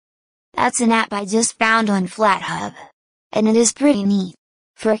That's an app I just found on Flathub. And it is pretty neat.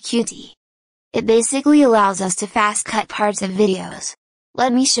 For a cutie. It basically allows us to fast cut parts of videos.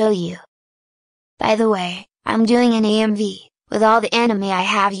 Let me show you. By the way, I'm doing an AMV, with all the anime I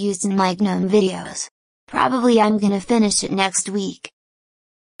have used in my GNOME videos. Probably I'm gonna finish it next week.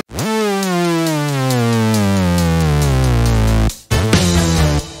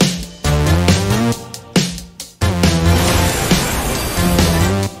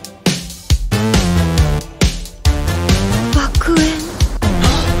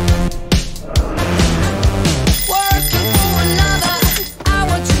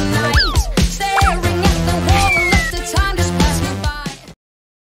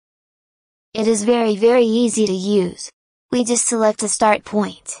 It is very easy to use. We just select a start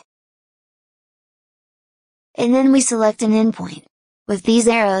point. And then we select an endpoint, with these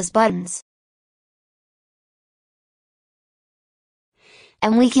arrows buttons.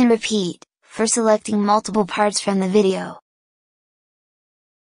 And we can repeat, for selecting multiple parts from the video.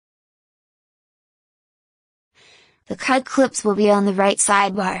 The cut clips will be on the right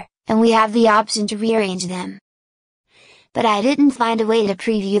sidebar, and we have the option to rearrange them. But I didn't find a way to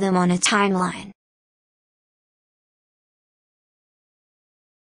preview them on a timeline.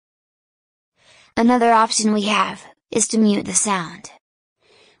 Another option we have, is to mute the sound.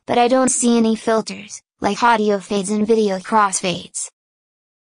 But I don't see any filters, like audio fades and video crossfades.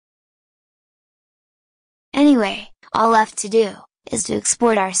 Anyway, all left to do, is to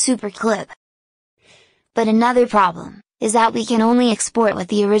export our super clip. But another problem, is that we can only export with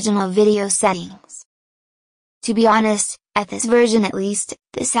the original video settings. To be honest, at this version at least,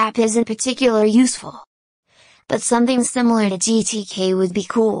 this app isn't particularly useful. But something similar to GTK would be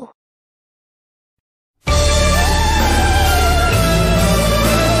cool.